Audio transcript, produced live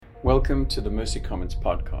Welcome to the Mercy Comments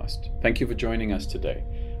podcast. Thank you for joining us today.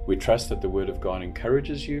 We trust that the Word of God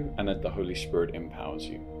encourages you and that the Holy Spirit empowers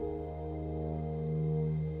you.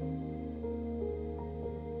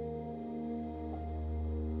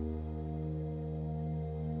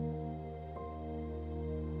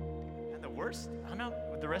 And the worst, I don't know,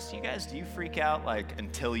 with the rest of you guys, do you freak out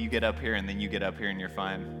until you get up here and then you get up here and you're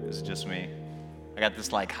fine? Is it just me? I got this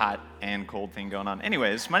hot and cold thing going on.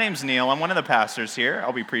 Anyways, my name's Neil. I'm one of the pastors here.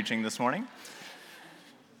 I'll be preaching this morning.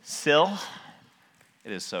 Sil,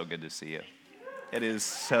 it is so good to see you. It is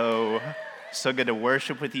so good to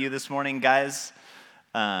worship with you this morning, guys.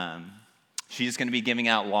 She's going to be giving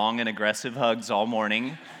out long and aggressive hugs all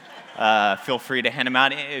morning. Feel free to hand them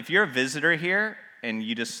out. If you're a visitor here and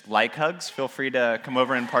you just like hugs, feel free to come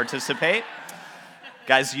over and participate.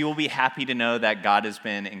 Guys, you will be happy to know that God has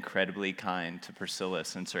been incredibly kind to Priscilla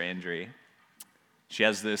since her injury. She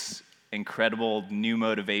has this incredible new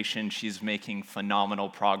motivation. She's making phenomenal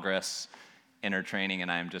progress in her training,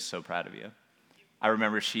 and I am just so proud of you. I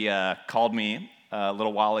remember she called me a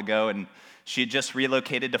little while ago, and she had just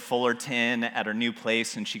relocated to Fullerton at her new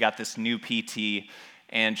place, and she got this new PT,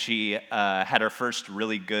 and she had her first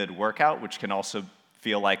really good workout, which can also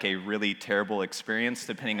feel like a really terrible experience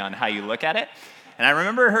depending on how you look at it. And I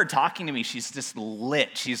remember her talking to me. She's just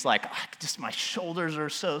lit. She's like, my shoulders are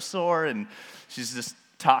so sore. And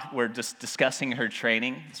we're just discussing her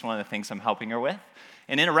training. It's one of the things I'm helping her with.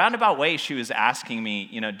 And in a roundabout way, she was asking me,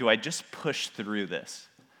 do I just push through this?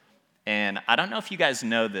 And I don't know if you guys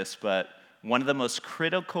know this, but one of the most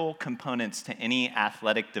critical components to any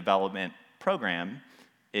athletic development program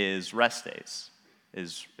is rest days,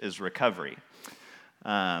 is recovery.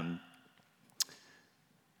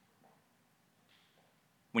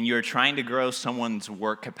 When you're trying to grow someone's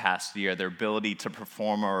work capacity or their ability to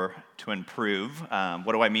perform or to improve,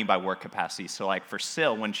 what do I mean by work capacity? So for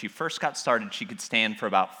Sil, when she first got started, she could stand for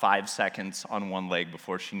about 5 seconds on one leg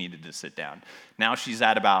before she needed to sit down. Now she's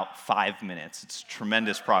at about 5 minutes. It's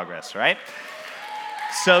tremendous progress, right?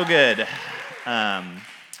 So good.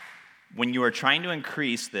 When you are trying to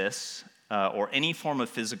increase this, or any form of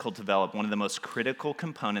physical development, one of the most critical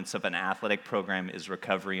components of an athletic program is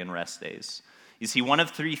recovery and rest days. You see, one of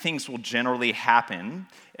 3 things will generally happen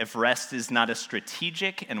if rest is not a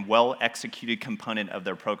strategic and well-executed component of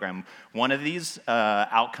their program. One of these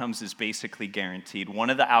outcomes is basically guaranteed. One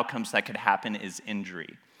of the outcomes that could happen is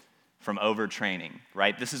injury from overtraining,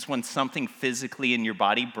 right? This is when something physically in your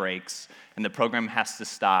body breaks and the program has to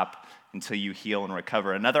stop until you heal and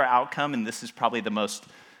recover. Another outcome, and this is probably the most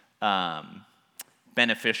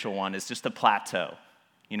beneficial one, is just a plateau.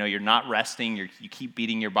 You're not resting, you keep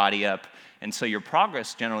beating your body up, and so your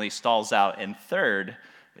progress generally stalls out. And third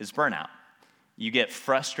is burnout. You get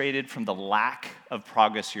frustrated from the lack of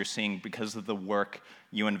progress you're seeing because of the work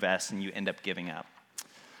you invest, and you end up giving up.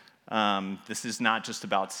 This is not just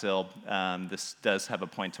about Sil. This does have a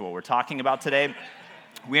point to what we're talking about today.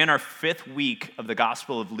 We're in our 5th week of the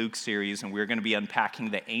Gospel of Luke series, and we're going to be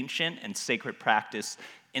unpacking the ancient and sacred practice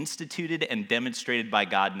instituted and demonstrated by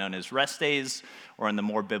God known as rest days, or in the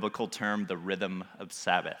more biblical term, the rhythm of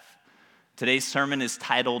Sabbath. Today's sermon is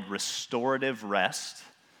titled Restorative Rest,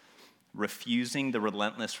 Refusing the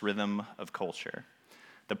Relentless Rhythm of Culture.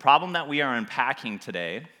 The problem that we are unpacking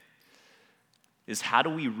today is how do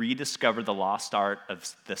we rediscover the lost art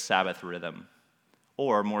of the Sabbath rhythm?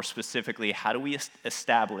 Or more specifically, how do we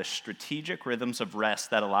establish strategic rhythms of rest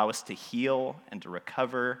that allow us to heal and to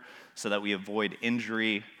recover so that we avoid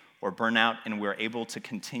injury or burnout and we're able to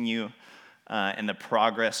continue in the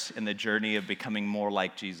progress in the journey of becoming more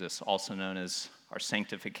like Jesus, also known as our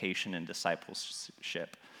sanctification and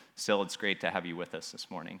discipleship. Sil, it's great to have you with us this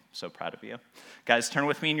morning. So proud of you. Guys, turn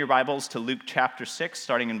with me in your Bibles to Luke chapter 6,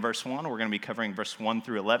 starting in verse 1. We're going to be covering verse 1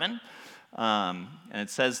 through 11. And it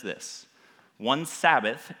says this. One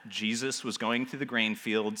Sabbath, Jesus was going through the grain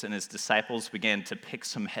fields, and his disciples began to pick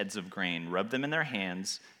some heads of grain, rub them in their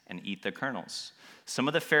hands, and eat the kernels. Some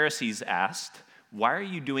of the Pharisees asked, "Why are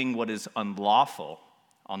you doing what is unlawful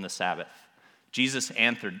on the Sabbath?" Jesus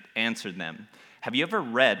answered them, "Have you ever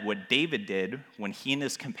read what David did when he and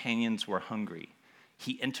his companions were hungry?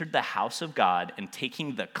 He entered the house of God, and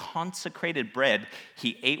taking the consecrated bread,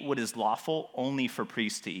 he ate what is lawful only for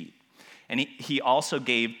priests to eat. And he also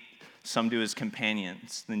gave some to his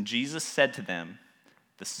companions. Then Jesus said to them,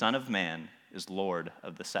 'The Son of Man is Lord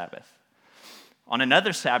of the Sabbath.' On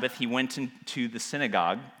another Sabbath, he went into the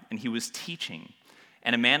synagogue, and he was teaching.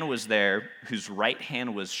 And a man was there whose right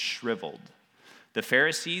hand was shriveled. The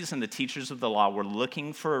Pharisees and the teachers of the law were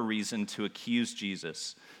looking for a reason to accuse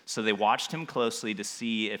Jesus, so they watched him closely to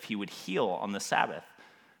see if he would heal on the Sabbath.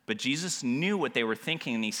 But Jesus knew what they were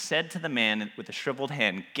thinking, and he said to the man with the shriveled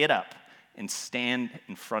hand, "Get up and stand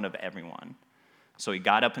in front of everyone." So he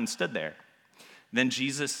got up and stood there. Then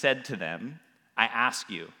Jesus said to them, "I ask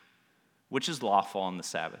you, which is lawful on the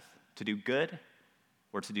Sabbath, to do good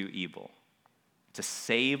or to do evil, to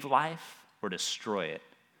save life or destroy it?"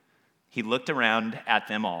 He looked around at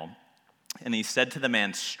them all, and he said to the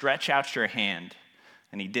man, "Stretch out your hand."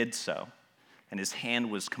 And he did so, and his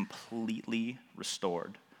hand was completely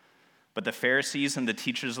restored. But the Pharisees and the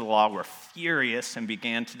teachers of the law were furious and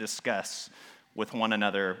began to discuss with one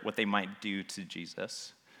another what they might do to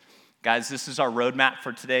Jesus. Guys, this is our roadmap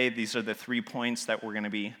for today. These are the 3 points that we're going to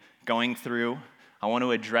be going through. I want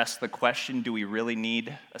to address the question, do we really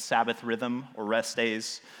need a Sabbath rhythm or rest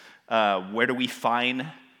days? Where do we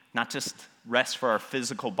find not just rest for our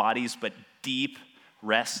physical bodies, but deep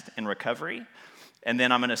rest and recovery? And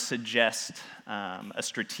then I'm going to suggest a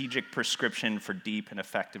strategic prescription for deep and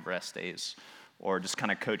effective rest days, or just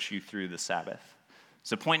kind of coach you through the Sabbath.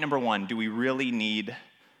 So point number 1, do we really need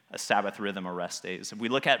a Sabbath rhythm or rest days? If we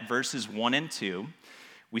look at verses 1 and 2,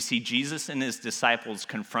 we see Jesus and his disciples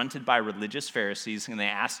confronted by religious Pharisees, and they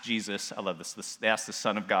ask Jesus, I love this, they ask the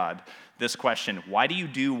Son of God this question: "Why do you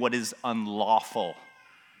do what is unlawful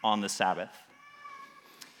on the Sabbath?"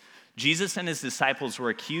 Jesus and his disciples were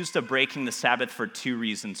accused of breaking the Sabbath for 2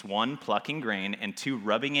 reasons. 1, plucking grain, and 2,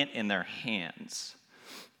 rubbing it in their hands.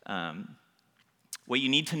 What you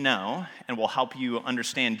need to know, and will help you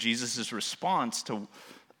understand Jesus' response to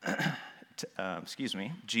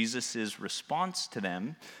Jesus' response to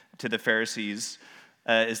them, to the Pharisees,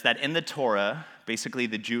 is that in the Torah, basically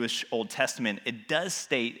the Jewish Old Testament, it does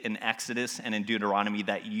state in Exodus and in Deuteronomy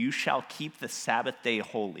that you shall keep the Sabbath day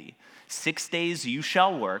holy. 6 days you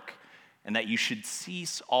shall work, and that you should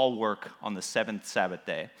cease all work on the 7th Sabbath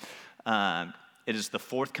day. It is the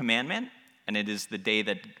 4th commandment, and it is the day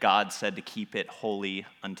that God said to keep it holy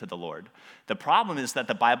unto the Lord. The problem is that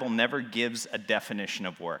the Bible never gives a definition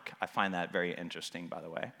of work. I find that very interesting, by the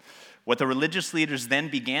way. What the religious leaders then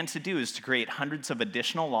began to do is to create hundreds of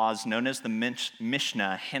additional laws known as the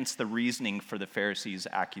Mishnah, hence the reasoning for the Pharisees'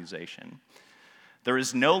 accusation. There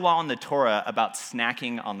is no law in the Torah about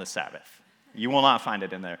snacking on the Sabbath. You will not find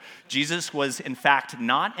it in there. Jesus was, in fact,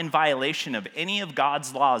 not in violation of any of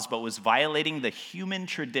God's laws, but was violating the human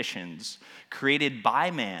traditions created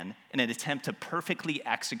by man in an attempt to perfectly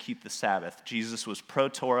execute the Sabbath. Jesus was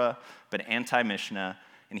pro-Torah, but anti-Mishnah,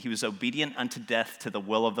 and he was obedient unto death to the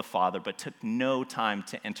will of the Father, but took no time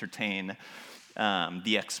to entertain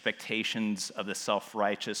the expectations of the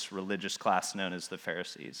self-righteous religious class known as the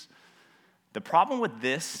Pharisees. The problem with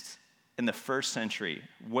this in the first century,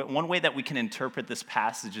 one way that we can interpret this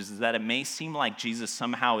passage is that it may seem like Jesus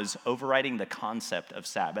somehow is overriding the concept of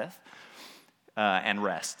Sabbath and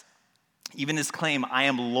rest. Even his claim, "I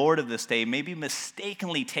am Lord of this day," may be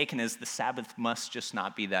mistakenly taken as the Sabbath must just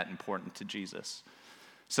not be that important to Jesus.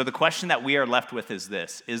 So the question that we are left with is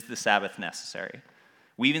this: is the Sabbath necessary?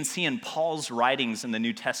 We even see in Paul's writings in the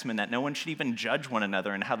New Testament that no one should even judge one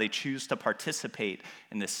another in how they choose to participate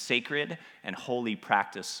in this sacred and holy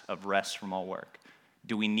practice of rest from all work.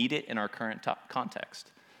 Do we need it in our current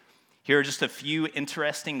context? Here are just a few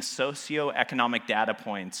interesting socioeconomic data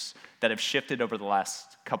points that have shifted over the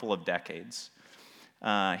last couple of decades.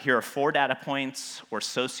 Here are 4 data points or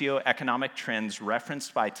socioeconomic trends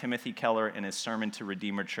referenced by Timothy Keller in his sermon to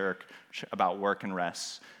Redeemer Church about work and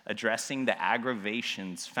rest, addressing the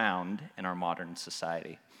aggravations found in our modern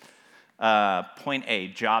society. Point A,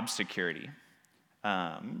 job security.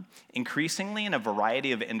 Increasingly in a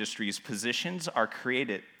variety of industries, positions that are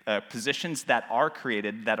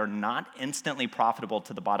created that are not instantly profitable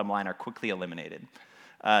to the bottom line are quickly eliminated.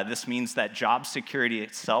 This means that job security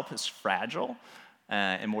itself is fragile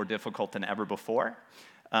and more difficult than ever before.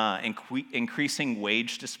 Increasing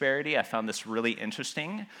wage disparity, I found this really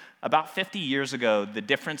interesting. About 50 years ago, the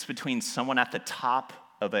difference between someone at the top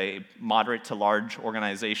of a moderate to large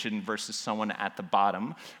organization versus someone at the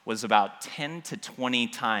bottom was about 10 to 20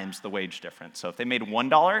 times the wage difference. So if they made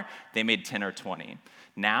 $1, they made 10 or 20.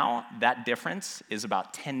 Now, that difference is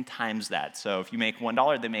about 10 times that. So if you make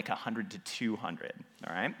 $1, they make 100 to 200,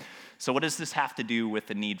 all right? So what does this have to do with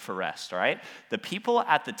the need for rest, all right? The people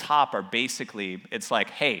at the top are basically, it's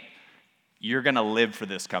like, hey, you're gonna live for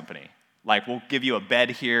this company. Like, we'll give you a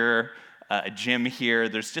bed here, a gym here.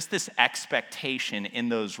 There's just this expectation in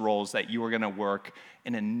those roles that you are gonna work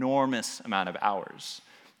an enormous amount of hours.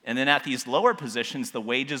 And then at these lower positions, the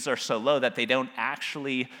wages are so low that they don't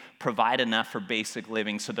actually provide enough for basic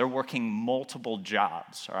living, so they're working multiple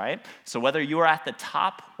jobs, all right? So whether you are at the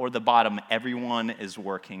top or the bottom, everyone is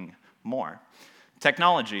working more.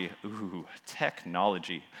 Technology. Ooh,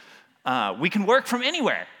 technology. We can work from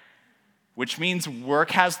anywhere, which means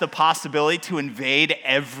work has the possibility to invade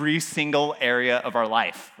every single area of our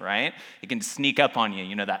life, right? It can sneak up on you.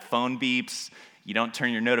 You know, that phone beeps, you don't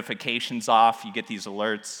turn your notifications off, you get these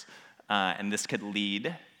alerts, and this could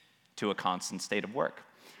lead to a constant state of work.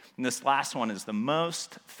 And this last one is the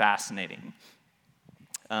most fascinating.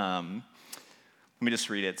 Let me just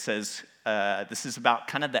read it. It says, this is about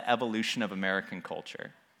kind of the evolution of American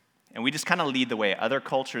culture. And we just kind of lead the way. Other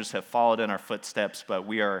cultures have followed in our footsteps, but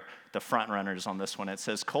we are the front runners on this one. It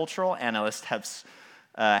says, cultural analysts have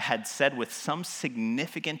had said with some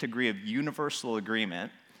significant degree of universal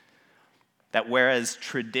agreement that whereas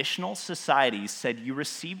traditional societies said you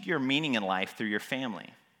received your meaning in life through your family,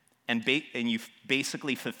 and you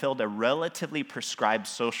basically fulfilled a relatively prescribed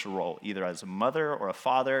social role, either as a mother or a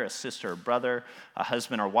father, a sister or brother, a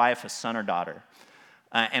husband or wife, a son or daughter.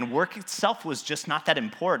 And work itself was just not that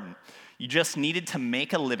important. You just needed to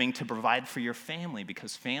make a living to provide for your family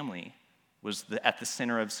because family was at the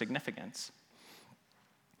center of significance.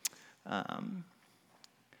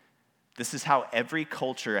 This is how every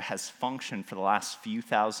culture has functioned for the last few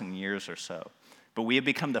thousand years or so. But we have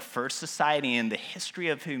become the first society in the history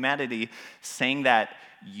of humanity saying that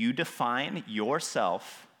you define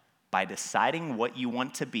yourself by deciding what you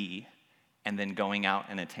want to be and then going out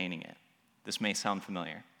and attaining it. This may sound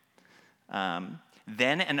familiar.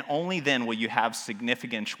 Then and only then will you have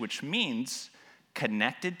significance, which means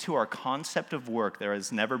connected to our concept of work, there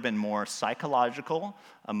has never been more psychological,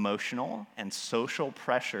 emotional, and social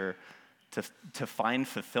pressure to find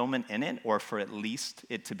fulfillment in it, or for at least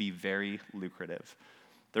it to be very lucrative.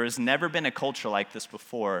 There has never been a culture like this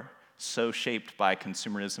before, so shaped by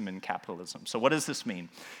consumerism and capitalism. So what does this mean?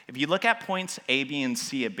 If you look at points A, B, and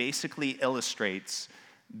C, it basically illustrates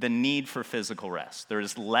the need for physical rest. There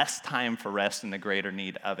is less time for rest and the greater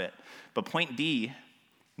need of it. But point D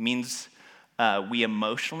means we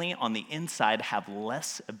emotionally, on the inside, have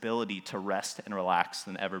less ability to rest and relax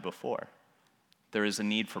than ever before. There is a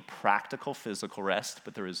need for practical physical rest,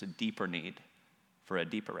 but there is a deeper need for a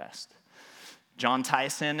deeper rest. John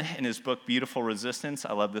Tyson, in his book, Beautiful Resistance,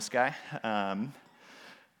 I love this guy,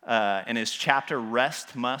 in his chapter,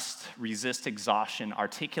 Rest Must Resist Exhaustion,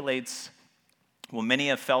 articulates what many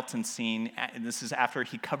have felt and seen, and this is after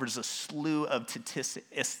he covers a slew of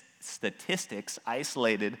statistics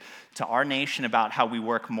isolated to our nation about how we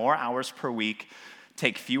work more hours per week,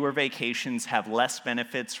 take fewer vacations, have less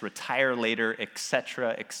benefits, retire later, et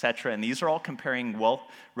cetera, and these are all comparing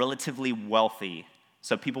relatively wealthy,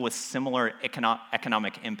 so people with similar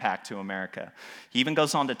economic impact to America. He even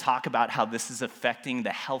goes on to talk about how this is affecting the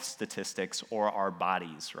health statistics or our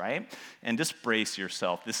bodies, right? And just brace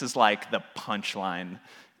yourself. This is like the punchline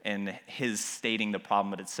in his stating the problem,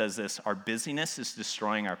 but it says this: our busyness is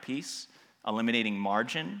destroying our peace, eliminating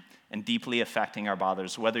margin, and deeply affecting our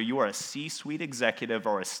bodies. Whether you are a C-suite executive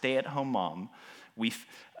or a stay-at-home mom, we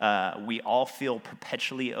all feel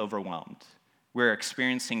perpetually overwhelmed. We're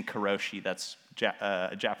experiencing karoshi, that's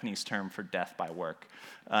a Japanese term for death by work,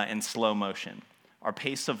 in slow motion. Our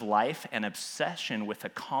pace of life and obsession with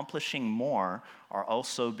accomplishing more are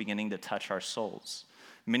also beginning to touch our souls.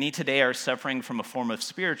 Many today are suffering from a form of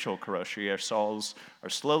spiritual karoshi. Our souls are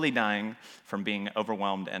slowly dying from being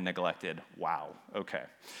overwhelmed and neglected. Wow, okay.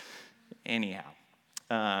 Anyhow,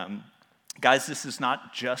 guys, this is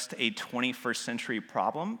not just a 21st century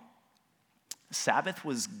problem. Sabbath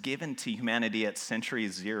was given to humanity at century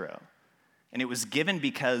zero. And it was given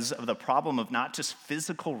because of the problem of not just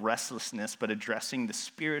physical restlessness, but addressing the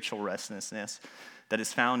spiritual restlessness that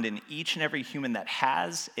is found in each and every human that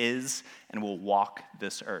has, is, and will walk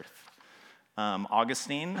this earth.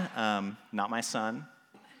 Augustine, not my son,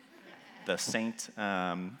 the saint,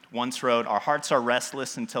 once wrote, "Our hearts are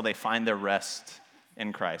restless until they find their rest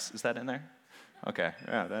in Christ." Is that in there? Okay,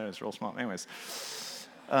 yeah, that is real small. Anyways.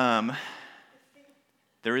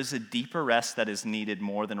 There is a deeper rest that is needed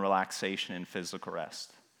more than relaxation and physical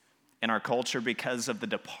rest. In our culture, because of the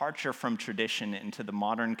departure from tradition into the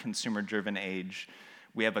modern consumer-driven age,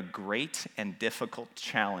 we have a great and difficult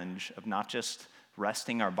challenge of not just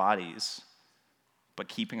resting our bodies, but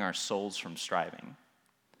keeping our souls from striving.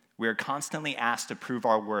 We are constantly asked to prove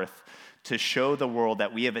our worth, to show the world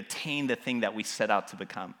that we have attained the thing that we set out to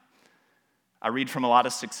become. I read from a lot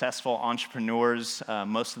of successful entrepreneurs.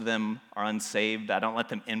 Most of them are unsaved. I don't let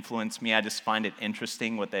them influence me. I just find it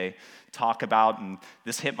interesting what they talk about. And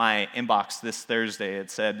this hit my inbox this Thursday.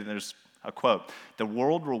 It said, and there's a quote, "The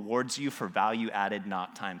world rewards you for value added,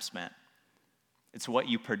 not time spent." It's what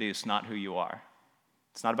you produce, not who you are.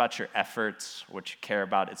 It's not about your efforts, what you care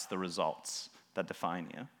about. It's the results that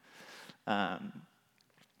define you.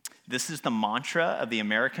 This is the mantra of the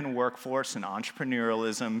American workforce and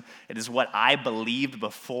entrepreneurialism. It is what I believed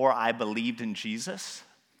before I believed in Jesus.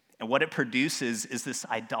 And what it produces is this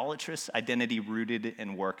idolatrous identity rooted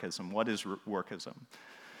in workism. What is workism?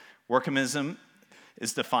 Workism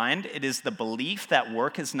is defined, it is the belief that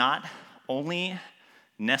work is not only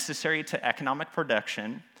necessary to economic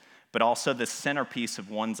production, but also the centerpiece of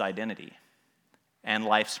one's identity and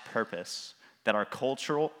life's purpose. That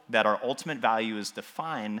our ultimate value is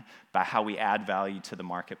defined by how we add value to the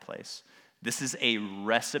marketplace. This is a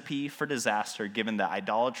recipe for disaster given the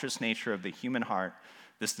idolatrous nature of the human heart,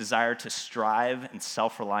 this desire to strive and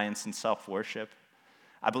self-reliance and self-worship.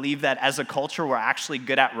 I believe that as a culture, we're actually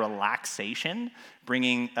good at relaxation,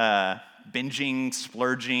 bringing binging,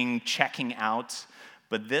 splurging, checking out,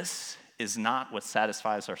 but this is not what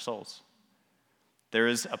satisfies our souls. There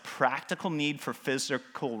is a practical need for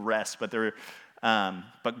physical rest, but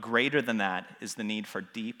greater than that is the need for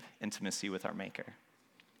deep intimacy with our Maker.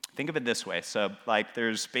 Think of it this way. So,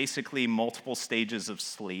 there's basically multiple stages of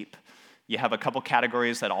sleep. You have a couple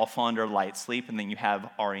categories that all fall under light sleep, and then you have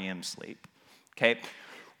REM sleep. Okay?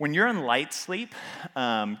 When you're in light sleep,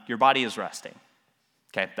 your body is resting.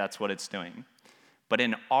 Okay? That's what it's doing. But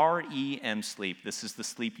in REM sleep, this is the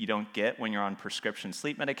sleep you don't get when you're on prescription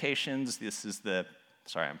sleep medications. This is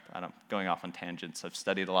I'm going off on tangents. I've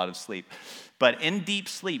studied a lot of sleep. But in deep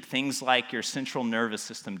sleep, things like your central nervous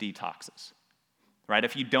system detoxes, right?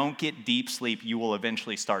 If you don't get deep sleep, you will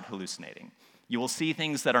eventually start hallucinating. You will see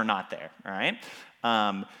things that are not there, all right?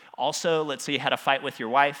 Also, let's say you had a fight with your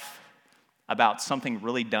wife about something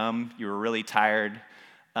really dumb. You were really tired.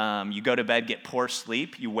 You go to bed, get poor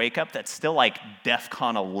sleep. You wake up, that's still like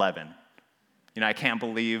DEFCON 11. I can't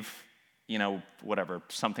believe whatever,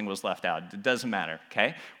 something was left out. It doesn't matter,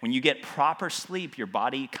 okay? When you get proper sleep, your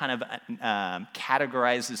body kind of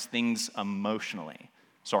categorizes things emotionally.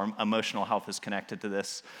 So our emotional health is connected to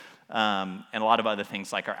this. And a lot of other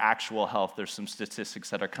things like our actual health. There's some statistics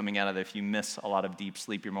that are coming out of it. If you miss a lot of deep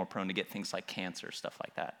sleep, you're more prone to get things like cancer, stuff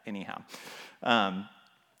like that. Anyhow.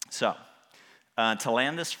 To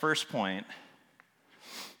land this first point,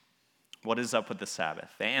 what is up with the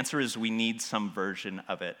Sabbath? The answer is we need some version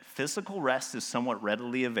of it. Physical rest is somewhat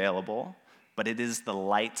readily available, but it is the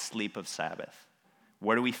light sleep of Sabbath.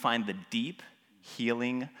 Where do we find the deep,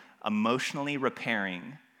 healing, emotionally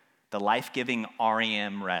repairing, the life-giving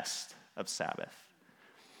REM rest of Sabbath?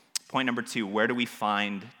 Point number 2, where do we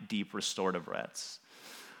find deep restorative rest?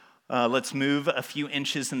 Let's move a few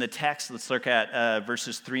inches in the text. Let's look at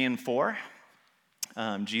verses 3 and 4.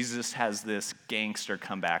 Jesus has this gangster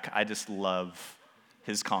comeback. I just love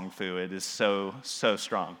his kung fu. It is so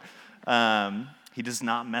strong. He does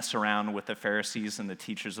not mess around with the Pharisees and the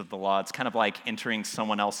teachers of the law. It's kind of like entering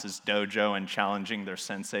someone else's dojo and challenging their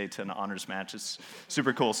sensei to an honors match. It's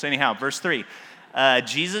super cool. So anyhow, verse 3,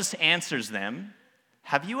 Jesus answers them,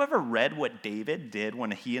 "Have you ever read what David did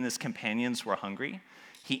when he and his companions were hungry?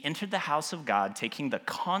 He entered the house of God, taking the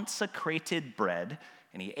consecrated bread,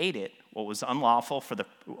 and he ate it, what was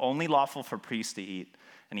only lawful for priests to eat,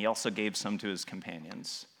 and he also gave some to his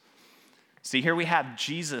companions." See, here we have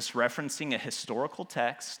Jesus referencing a historical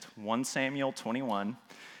text, 1 Samuel 21,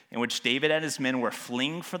 in which David and his men were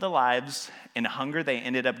fleeing for their lives. In hunger, they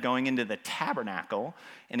ended up going into the tabernacle,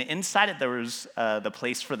 and inside it there was the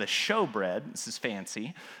place for the showbread. This is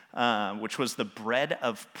fancy, which was the bread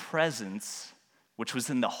of presence, which was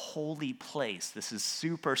in the holy place. This is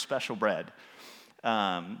super special bread.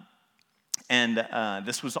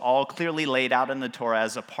 This was all clearly laid out in the Torah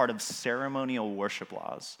as a part of ceremonial worship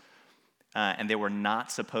laws. And they were not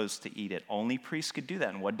supposed to eat it. Only priests could do that.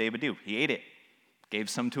 And what did David do? He ate it, gave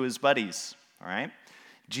some to his buddies, all right?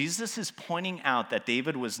 Jesus is pointing out that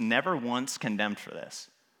David was never once condemned for this.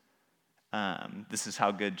 This is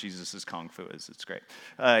how good Jesus' kung fu is. It's great.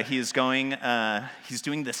 He's doing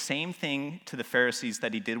the same thing to the Pharisees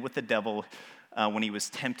that he did with the devil when he was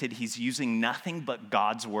tempted. He's using nothing but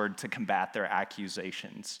God's word to combat their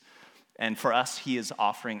accusations. And for us, he is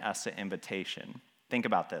offering us an invitation. Think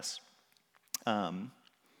about this.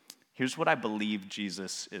 Here's what I believe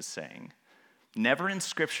Jesus is saying. Never in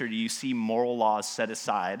Scripture do you see moral laws set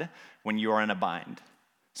aside when you are in a bind.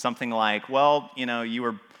 Something like, well, you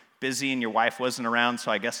were busy and your wife wasn't around,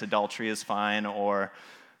 so I guess adultery is fine. Or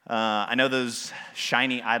I know those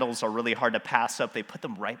shiny idols are really hard to pass up. They put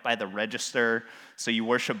them right by the register, so you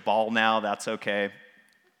worship Baal now, that's okay.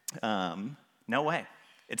 No way.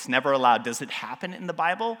 It's never allowed. Does it happen in the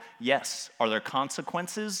Bible? Yes. Are there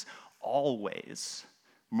consequences? Always.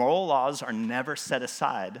 Moral laws are never set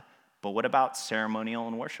aside, but what about ceremonial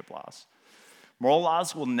and worship laws? Moral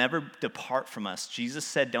laws will never depart from us. Jesus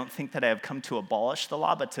said, don't think that I have come to abolish the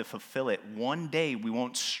law, but to fulfill it. One day we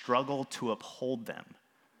won't struggle to uphold them.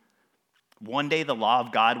 One day the law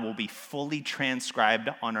of God will be fully transcribed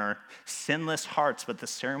on our sinless hearts, but the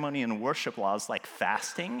ceremony and worship laws like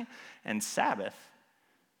fasting and Sabbath,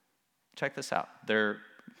 check this out.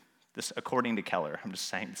 This, according to Keller, I'm just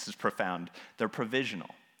saying this is profound, they're provisional.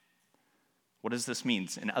 What does this mean?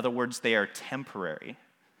 In other words, they are temporary.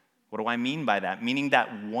 What do I mean by that? Meaning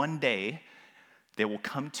that one day they will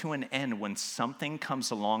come to an end when something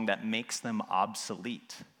comes along that makes them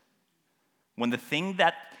obsolete. When the thing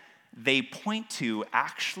that they point to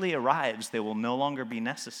actually arrives, they will no longer be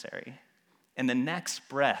necessary. And the next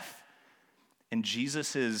breath in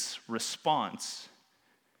Jesus' response,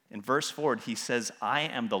 in verse 4, he says, I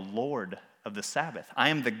am the Lord of the Sabbath. I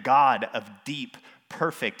am the God of deep,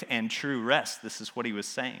 perfect, and true rest. This is what he was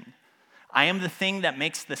saying. I am the thing that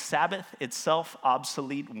makes the Sabbath itself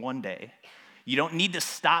obsolete one day. You don't need to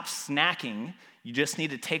stop snacking. You just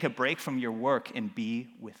need to take a break from your work and be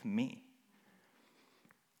with me.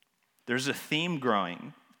 There's a theme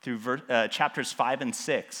growing through chapters 5 and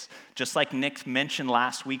 6, just like Nick mentioned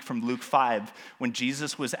last week from Luke 5, when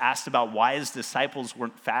Jesus was asked about why his disciples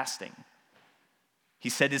weren't fasting. He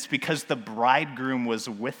said it's because the bridegroom was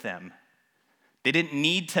with them. They didn't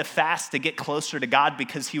need to fast to get closer to God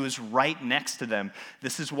because he was right next to them.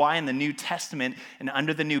 This is why in the New Testament and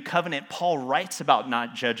under the New Covenant, Paul writes about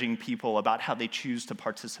not judging people about how they choose to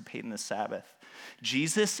participate in the Sabbath.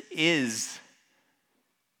 Jesus is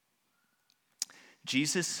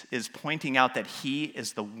pointing out that he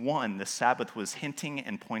is the one the Sabbath was hinting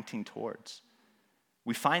and pointing towards.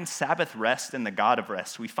 We find Sabbath rest in the God of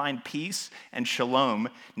rest. We find peace and shalom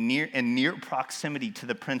in near proximity to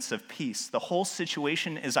the Prince of Peace. The whole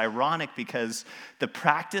situation is ironic because the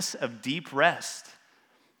practice of deep rest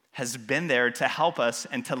has been there to help us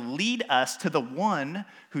and to lead us to the one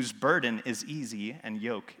whose burden is easy and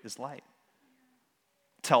yoke is light.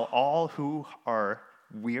 Tell all who are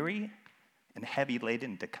weary and heavy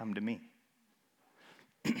laden to come to me.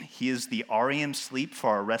 He is the REM sleep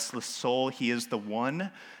for our restless soul. He is the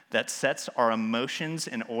one that sets our emotions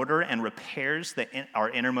in order and repairs our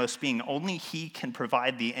innermost being. Only he can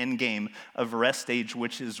provide the end game of rest stage,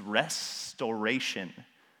 which is restoration.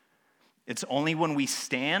 It's only when we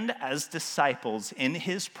stand as disciples in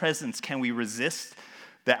his presence can we resist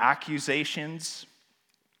the accusations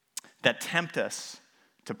that tempt us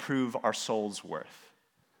to prove our soul's worth.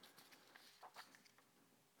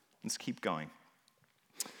 Let's keep going.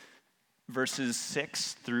 Verses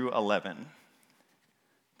 6 through 11.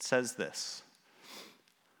 It says this.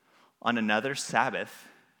 On another Sabbath,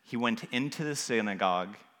 he went into the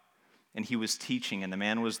synagogue, and he was teaching, and the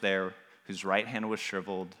man was there whose right hand was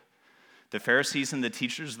shriveled. The Pharisees and the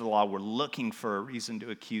teachers of the law were looking for a reason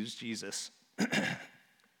to accuse Jesus.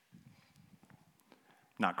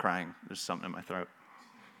 Not crying, there's something in my throat.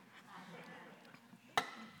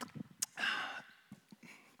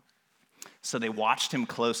 So they watched him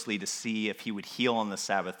closely to see if he would heal on the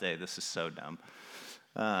Sabbath day. This is so dumb.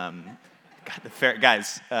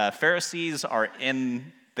 Pharisees are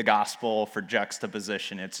in the gospel for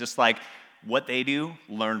juxtaposition. It's just like what they do,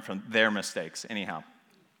 learn from their mistakes. Anyhow.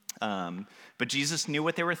 But Jesus knew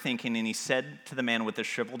what they were thinking, and he said to the man with the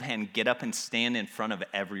shriveled hand, get up and stand in front of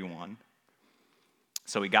everyone.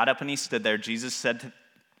 So he got up and he stood there. Jesus said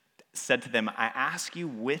to them, I ask you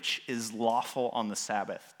which is lawful on the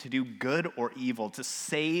Sabbath, to do good or evil, to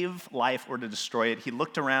save life or to destroy it. He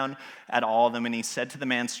looked around at all of them and he said to the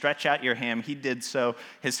man, stretch out your hand. He did so.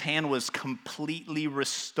 His hand was completely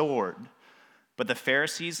restored. But the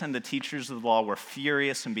Pharisees and the teachers of the law were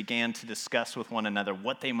furious and began to discuss with one another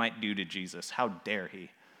what they might do to Jesus. How dare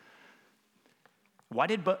he? Why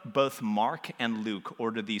did both Mark and Luke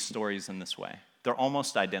order these stories in this way? They're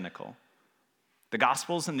almost identical. The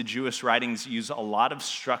Gospels and the Jewish writings use a lot of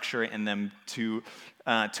structure in them to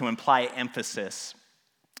imply emphasis.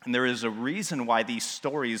 And there is a reason why these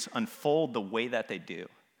stories unfold the way that they do.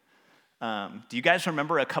 Do you guys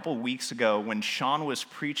remember a couple weeks ago when Sean was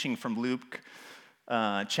preaching from Luke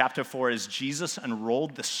chapter 4 as Jesus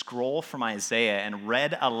unrolled the scroll from Isaiah and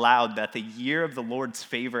read aloud that the year of the Lord's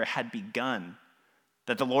favor had begun?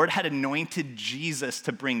 That the Lord had anointed Jesus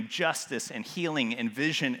to bring justice and healing and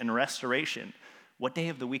vision and restoration. What day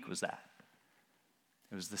of the week was that?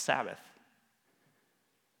 It was the Sabbath.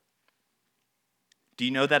 Do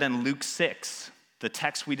you know that in Luke 6, the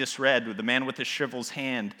text we just read with the man with the shriveled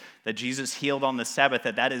hand that Jesus healed on the Sabbath,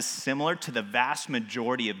 that is similar to the vast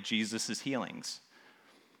majority of Jesus' healings?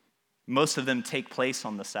 Most of them take place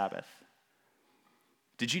on the Sabbath.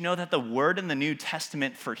 Did you know that the word in the New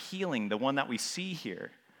Testament for healing, the one that we see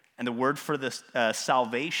here, and the word for this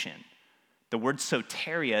salvation, the word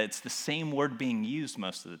soteria, it's the same word being used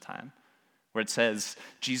most of the time, where it says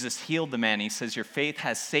Jesus healed the man. He says, your faith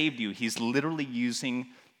has saved you. He's literally using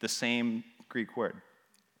the same Greek word.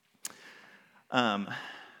 Guys,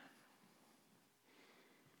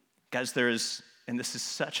 and this is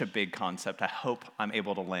such a big concept. I hope I'm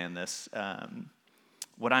able to land this.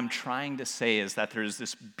 What I'm trying to say is that there's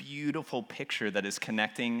this beautiful picture that is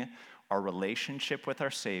connecting our relationship with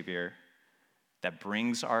our Savior that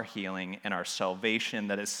brings our healing and our salvation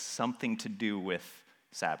that has something to do with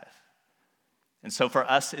Sabbath. And so for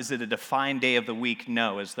us, is it a defined day of the week?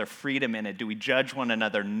 No. Is there freedom in it? Do we judge one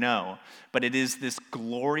another? No. But it is this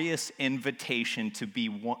glorious invitation to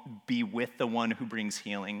be with the one who brings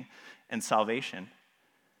healing and salvation.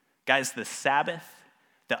 Guys, the Sabbath,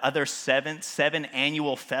 the other seven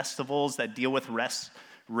annual festivals that deal with rest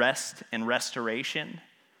and restoration.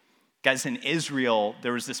 Guys, in Israel,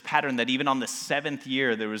 there was this pattern that even on the 7th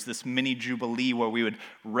year, there was this mini jubilee where we would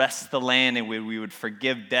rest the land and we would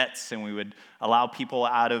forgive debts and we would allow people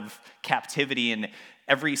out of captivity. And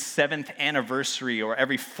every 7th anniversary or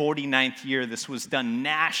every 49th year, this was done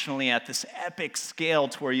nationally at this epic scale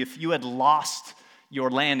to where if you had lost your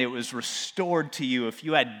land, it was restored to you. If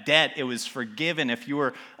you had debt, it was forgiven. If you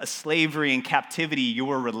were a slavery in captivity, you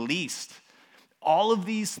were released. All of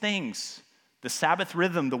these things, the Sabbath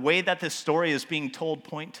rhythm, the way that this story is being told,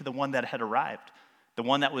 point to the one that had arrived, the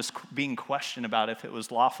one that was being questioned about if it was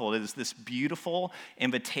lawful. It is this beautiful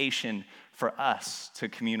invitation for us to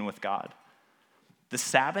commune with God. The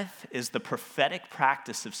Sabbath is the prophetic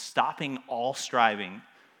practice of stopping all striving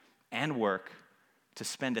and work to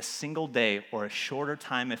spend a single day or a shorter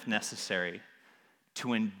time if necessary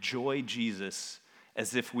to enjoy Jesus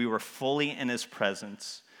as if we were fully in his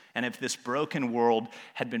presence and if this broken world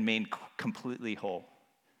had been made completely whole.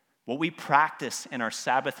 What we practice in our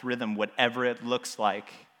Sabbath rhythm, whatever it looks like,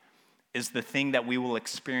 is the thing that we will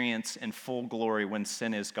experience in full glory when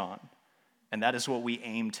sin is gone. And that is what we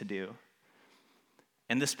aim to do.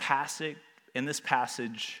 In this passage,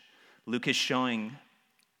 Luke is showing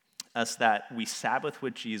us that we Sabbath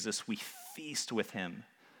with Jesus, we feast with him,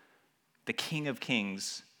 the King of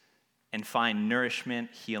Kings, and find nourishment,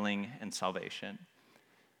 healing, and salvation.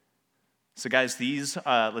 So guys,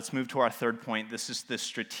 let's move to our third point. This is the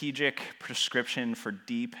strategic prescription for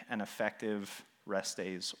deep and effective rest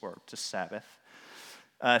days, or just Sabbath.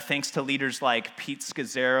 Thanks to leaders like Pete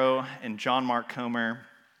Scazzaro and John Mark Comer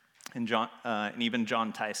and even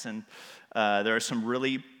John Tyson, there are some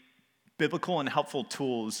really biblical and helpful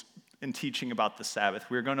tools in teaching about the Sabbath.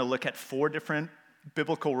 We're going to look at 4 different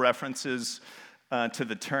biblical references to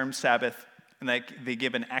the term Sabbath, and they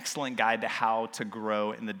give an excellent guide to how to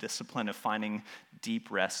grow in the discipline of finding deep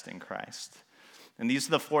rest in Christ. And these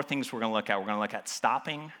are the 4 things we're going to look at. We're going to look at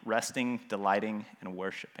stopping, resting, delighting, and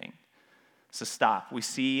worshiping. So stop. We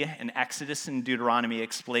see in Exodus and Deuteronomy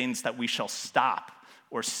explains that we shall stop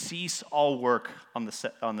or cease all work on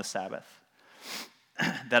the Sabbath.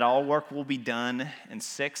 That all work will be done in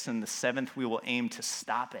 6, and the 7th we will aim to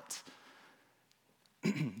stop it.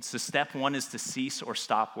 So step 1 is to cease or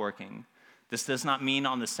stop working. This does not mean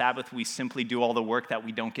on the Sabbath we simply do all the work that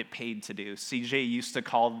we don't get paid to do. CJ used to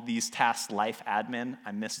call these tasks life admin.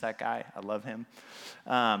 I miss that guy. I love him.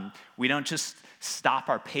 We don't just stop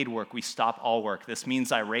our paid work. We stop all work. This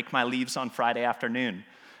means I rake my leaves on Friday afternoon.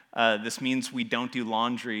 This means we don't do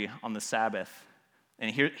laundry on the Sabbath. And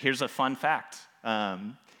here's a fun fact.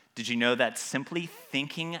 Did you know that simply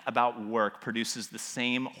thinking about work produces the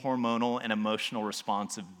same hormonal and emotional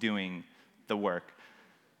response of doing the work?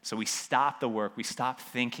 So we stop the work, we stop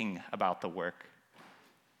thinking about the work,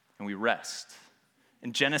 and we rest.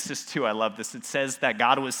 In Genesis 2, I love this. It says that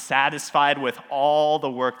God was satisfied with all the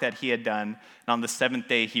work that he had done, and on the 7th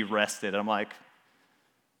day he rested. I'm like,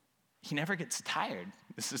 he never gets tired.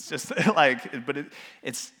 This is just like, but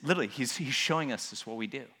it's literally, he's showing us this is what we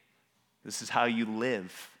do. This is how you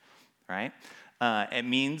live, right? It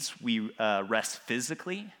means we rest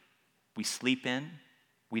physically, we sleep in,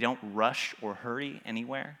 we don't rush or hurry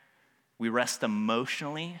anywhere. We rest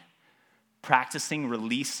emotionally, practicing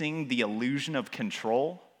releasing the illusion of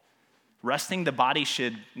control. Resting the body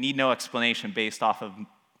should need no explanation based off of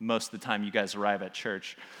most of the time you guys arrive at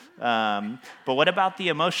church. But what about the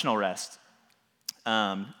emotional rest?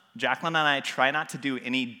 Jacqueline and I try not to do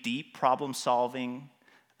any deep problem solving,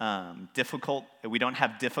 we don't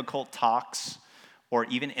have difficult talks or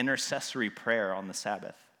even intercessory prayer on the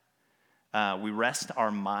Sabbath. We rest our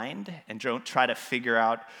mind and don't try to figure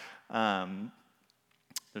out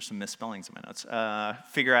There's some misspellings in my notes.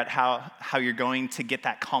 Figure out how you're going to get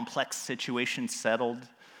that complex situation settled.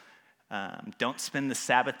 Don't spend the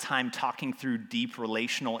Sabbath time talking through deep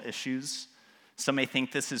relational issues. Some may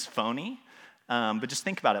think this is phony, but just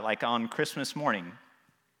think about it. Like on Christmas morning,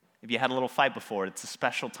 if you had a little fight before, it's a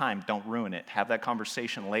special time. Don't ruin it. Have that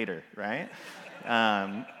conversation later, right?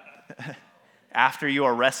 After you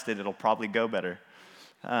are rested, it'll probably go better.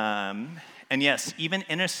 And yes, even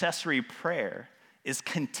intercessory prayer is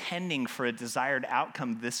contending for a desired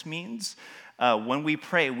outcome. This means when we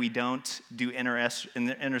pray, we don't do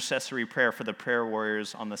intercessory prayer for the prayer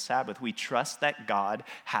warriors on the Sabbath. We trust that God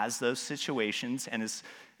has those situations and is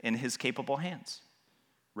in his capable hands.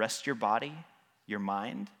 Rest your body, your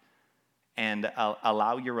mind, and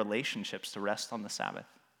allow your relationships to rest on the Sabbath.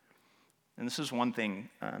 And this is one thing.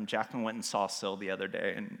 Jacqueline went and saw Syl the other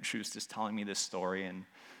day, and she was just telling me this story, and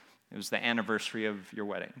it was the anniversary of your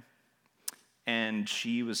wedding. And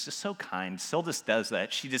she was just so kind. Syl just does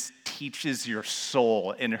that. She just teaches your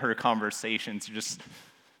soul in her conversations. She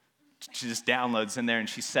just downloads in there, and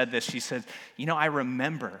she said this. She said, I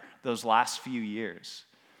remember those last few years.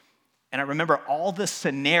 And I remember all the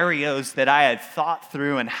scenarios that I had thought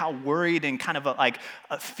through and how worried and kind of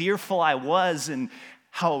fearful I was and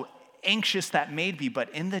how anxious that made me. But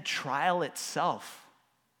in the trial itself,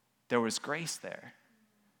 there was grace there.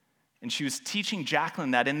 And she was teaching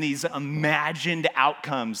Jacqueline that in these imagined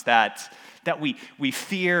outcomes that we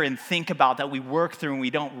fear and think about, that we work through and we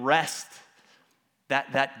don't rest,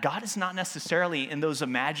 that God is not necessarily in those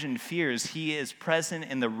imagined fears. He is present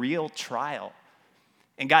in the real trial.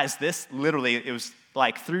 And guys, this literally, it was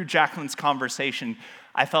like through Jacqueline's conversation,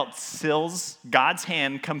 I felt God's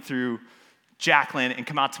hand come through Jacqueline and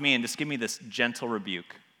come out to me and just give me this gentle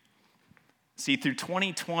rebuke. See, through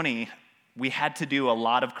 2020, we had to do a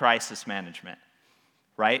lot of crisis management,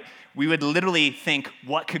 right? We would literally think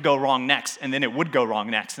what could go wrong next, and then it would go wrong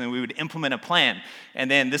next, and then we would implement a plan. And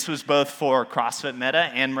then this was both for CrossFit Meta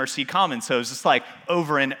and Mercy Commons, so it was just like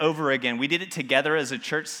over and over again. We did it together as a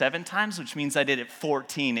church 7 times, which means I did it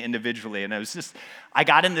 14 individually. And I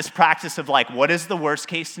got in this practice of like, what is the worst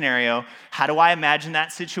case scenario? How do I imagine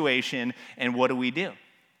that situation? And what do we do?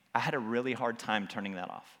 I had a really hard time turning that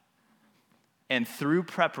off. And through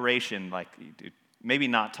preparation, maybe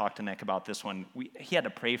not talk to Nick about this one. He had to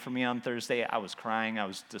pray for me on Thursday. I was crying.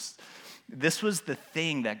 This was the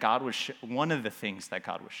thing that one of the things that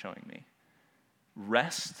God was showing me.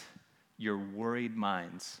 Rest your worried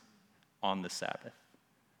minds on the Sabbath.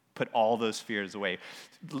 Put all those fears away.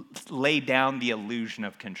 Lay down the illusion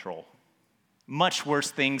of control. Much worse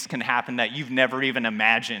things can happen that you've never even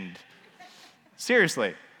imagined.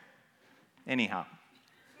 Seriously. Anyhow.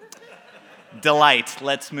 Delight.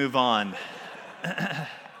 Let's move on.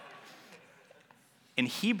 In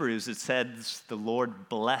Hebrews, it says the Lord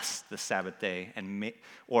blessed the Sabbath day and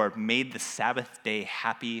made the Sabbath day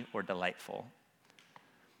happy or delightful.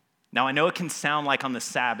 Now, I know it can sound like on the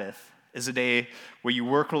Sabbath is a day where you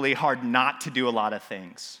work really hard not to do a lot of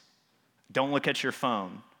things. Don't look at your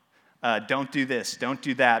phone. Don't do this. Don't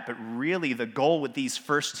do that. But really, the goal with these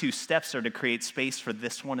first 2 steps are to create space for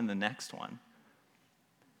this one and the next one.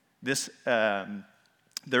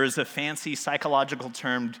 There is a fancy psychological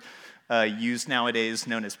term used nowadays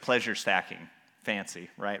known as pleasure stacking. Fancy,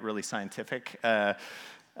 right? Really scientific.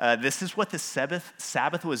 This is what the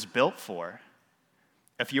Sabbath was built for.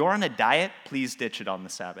 If you're on a diet, please ditch it on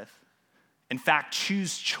the Sabbath. In fact,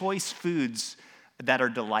 choose choice foods that are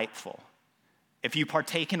delightful. If you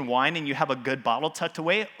partake in wine and you have a good bottle tucked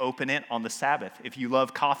away, open it on the Sabbath. If you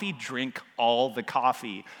love coffee, drink all the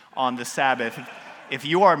coffee on the Sabbath. If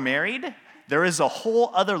you are married, there is a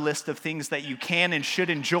whole other list of things that you can and should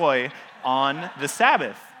enjoy on the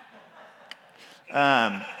Sabbath.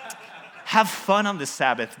 Have fun on the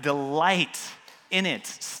Sabbath. Delight in it.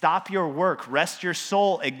 Stop your work. Rest your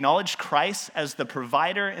soul. Acknowledge Christ as the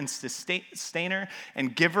provider and sustainer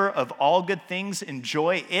and giver of all good things.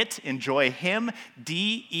 Enjoy it. Enjoy him.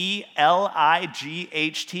 DELIGHT!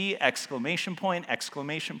 Exclamation point,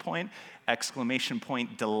 exclamation point, exclamation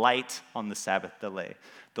point. Delight on the Sabbath delay.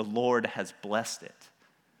 The Lord has blessed it.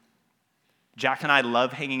 Jack and I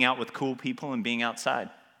love hanging out with cool people and being outside.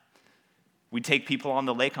 We take people on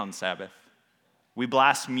the lake on Sabbath. We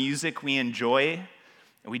blast music we enjoy,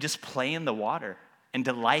 and we just play in the water and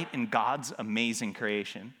delight in God's amazing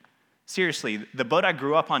creation. Seriously, the boat I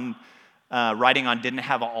grew up on riding on didn't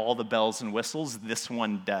have all the bells and whistles. This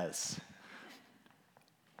one does.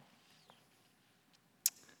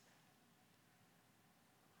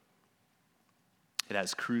 It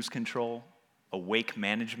has cruise control, a wake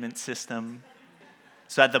management system.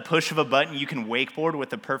 So at the push of a button, you can wakeboard with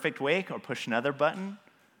the perfect wake or push another button.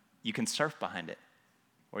 You can surf behind it,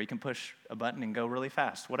 or you can push a button and go really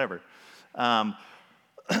fast, whatever.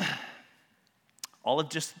 All of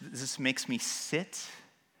this makes me sit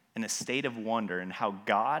in a state of wonder in how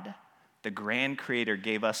God, the grand creator,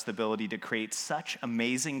 gave us the ability to create such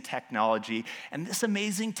amazing technology. And this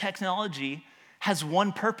amazing technology has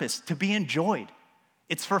one purpose: to be enjoyed.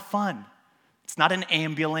 It's for fun. It's not an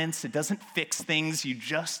ambulance. It doesn't fix things. You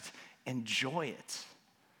just enjoy it.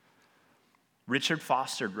 Richard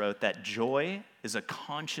Foster wrote that joy is a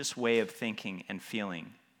conscious way of thinking and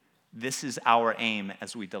feeling. This is our aim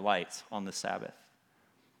as we delight on the Sabbath.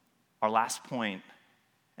 Our last point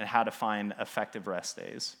and how to find effective rest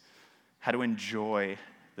days, how to enjoy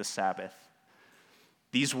the Sabbath.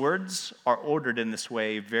 These words are ordered in this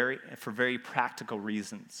way for very practical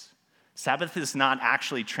reasons. Sabbath is not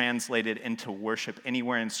actually translated into worship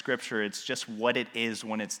anywhere in Scripture. It's just what it is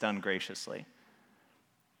when it's done graciously.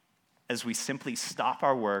 As we simply stop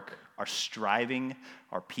our work, our striving,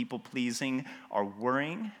 our people-pleasing, our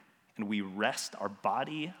worrying, and we rest our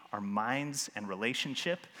body, our minds, and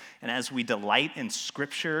relationship. And as we delight in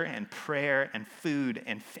Scripture and prayer and food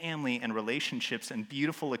and family and relationships and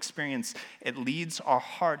beautiful experience, it leads our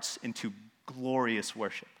hearts into glorious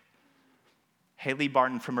worship. Haley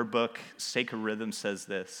Barton, from her book, Sacred Rhythm, says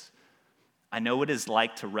this: I know what it is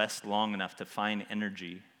like to rest long enough to find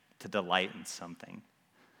energy to delight in something.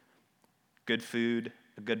 Good food,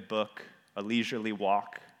 a good book, a leisurely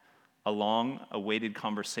walk, a long-awaited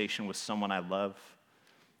conversation with someone I love.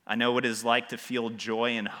 I know what it is like to feel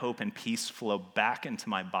joy and hope and peace flow back into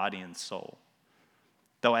my body and soul,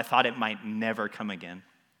 though I thought it might never come again.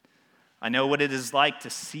 I know what it is like to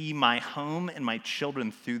see my home and my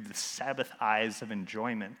children through the Sabbath eyes of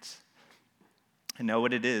enjoyment. I know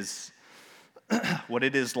what it is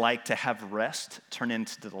like to have rest turn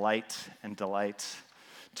into delight, and delight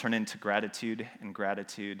turn into gratitude, and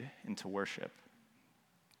gratitude into worship.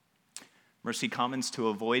 Mercy Commons, to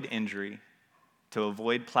avoid injury, to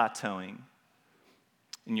avoid plateauing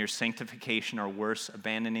in your sanctification, or worse,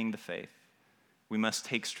 abandoning the faith, we must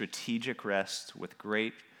take strategic rest with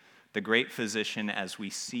the great physician as we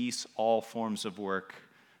cease all forms of work,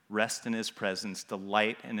 rest in his presence,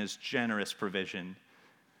 delight in his generous provision,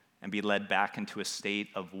 and be led back into a state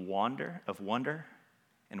of wonder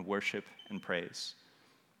and worship and praise.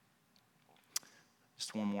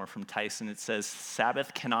 Just one more from Tyson. It says,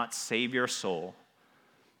 Sabbath cannot save your soul,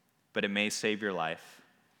 but it may save your life.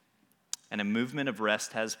 And a movement of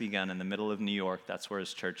rest has begun in the middle of New York. That's where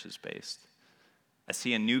his church is based. I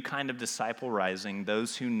see a new kind of disciple rising,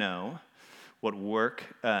 those who know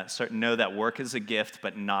know that work is a gift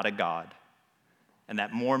but not a God, and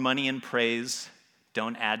that more money and praise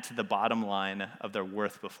don't add to the bottom line of their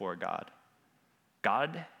worth before God.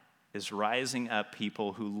 God is rising up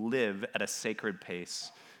people who live at a sacred pace,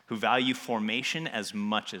 who value formation as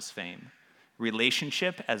much as fame,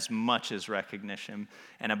 relationship as much as recognition,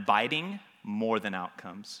 and abiding more than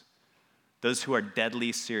outcomes. Those who are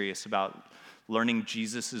deadly serious about learning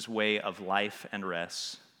Jesus' way of life and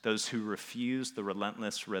rest, those who refuse the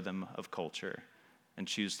relentless rhythm of culture and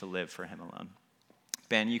choose to live for him alone.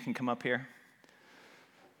 Ben, you can come up here.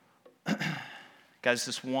 Guys,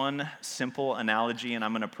 just one simple analogy, and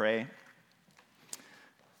I'm going to pray.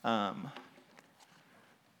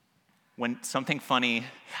 When something funny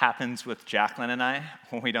happens with Jacqueline and I,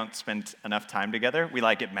 when we don't spend enough time together, we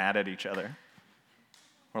get mad at each other.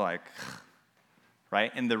 We're like,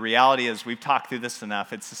 right? And the reality is, we've talked through this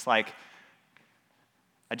enough. It's just I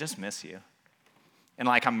just miss you. And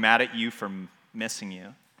I'm mad at you for missing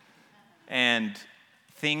you. And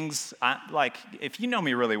things, if you know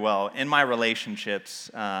me really well, in my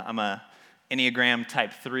relationships, I'm a Enneagram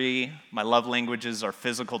type 3. My love languages are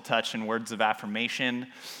physical touch and words of affirmation.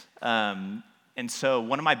 And so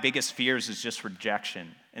one of my biggest fears is just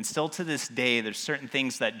rejection. And still to this day, there's certain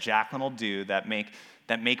things that Jacqueline will do that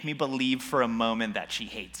make me believe for a moment that she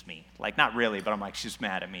hates me. Not really, but I'm she's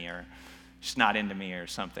mad at me, or she's not into me or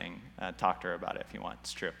something. Talk to her about it if you want.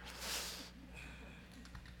 It's true.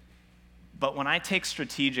 But when I take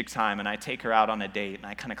strategic time and I take her out on a date and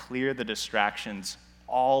I kind of clear the distractions,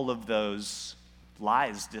 all of those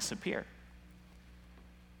lies disappear.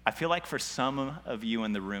 I feel like for some of you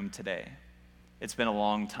in the room today, it's been a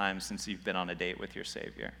long time since you've been on a date with your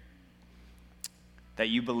Savior. That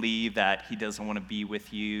you believe that he doesn't want to be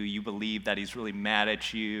with you. You believe that he's really mad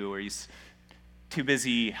at you, or he's too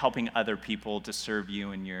busy helping other people to serve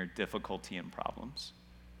you in your difficulty and problems.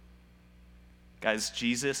 Guys,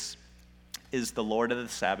 Jesus is the Lord of the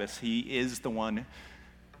Sabbath. He is the one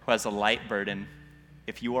who has a light burden.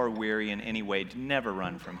 If you are weary in any way, never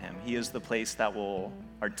run from him. He is the place that will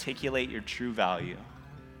articulate your true value.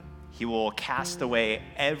 He will cast away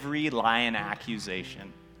every lie and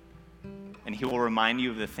accusation. And he will remind you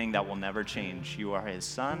of the thing that will never change. You are his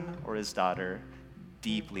son or his daughter,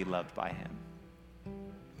 deeply loved by him.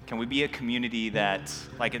 Can we be a community that,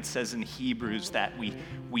 like it says in Hebrews, that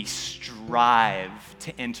we strive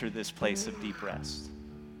to enter this place of deep rest?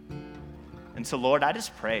 And so, Lord, I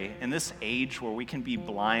just pray in this age where we can be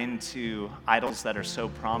blind to idols that are so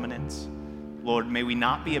prominent, Lord, may we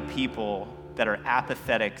not be a people that are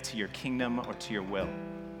apathetic to your kingdom or to your will.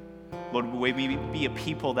 Lord, may we be a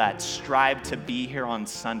people that strive to be here on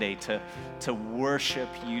Sunday, to worship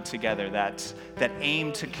you together, that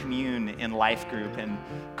aim to commune in life group and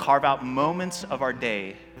carve out moments of our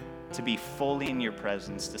day to be fully in your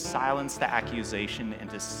presence, to silence the accusation and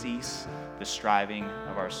to cease the striving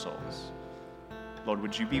of our souls. Lord,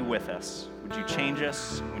 would you be with us? Would you change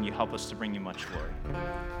us? Would you help us to bring you much glory?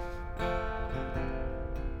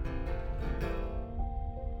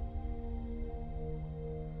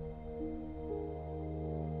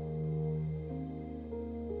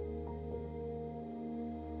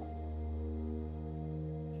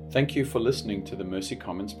 Thank you for listening to the Mercy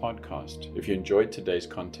Commons podcast. If you enjoyed today's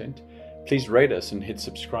content, please rate us and hit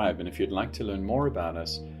subscribe. And if you'd like to learn more about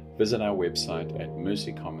us, visit our website at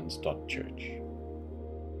mercycommons.church.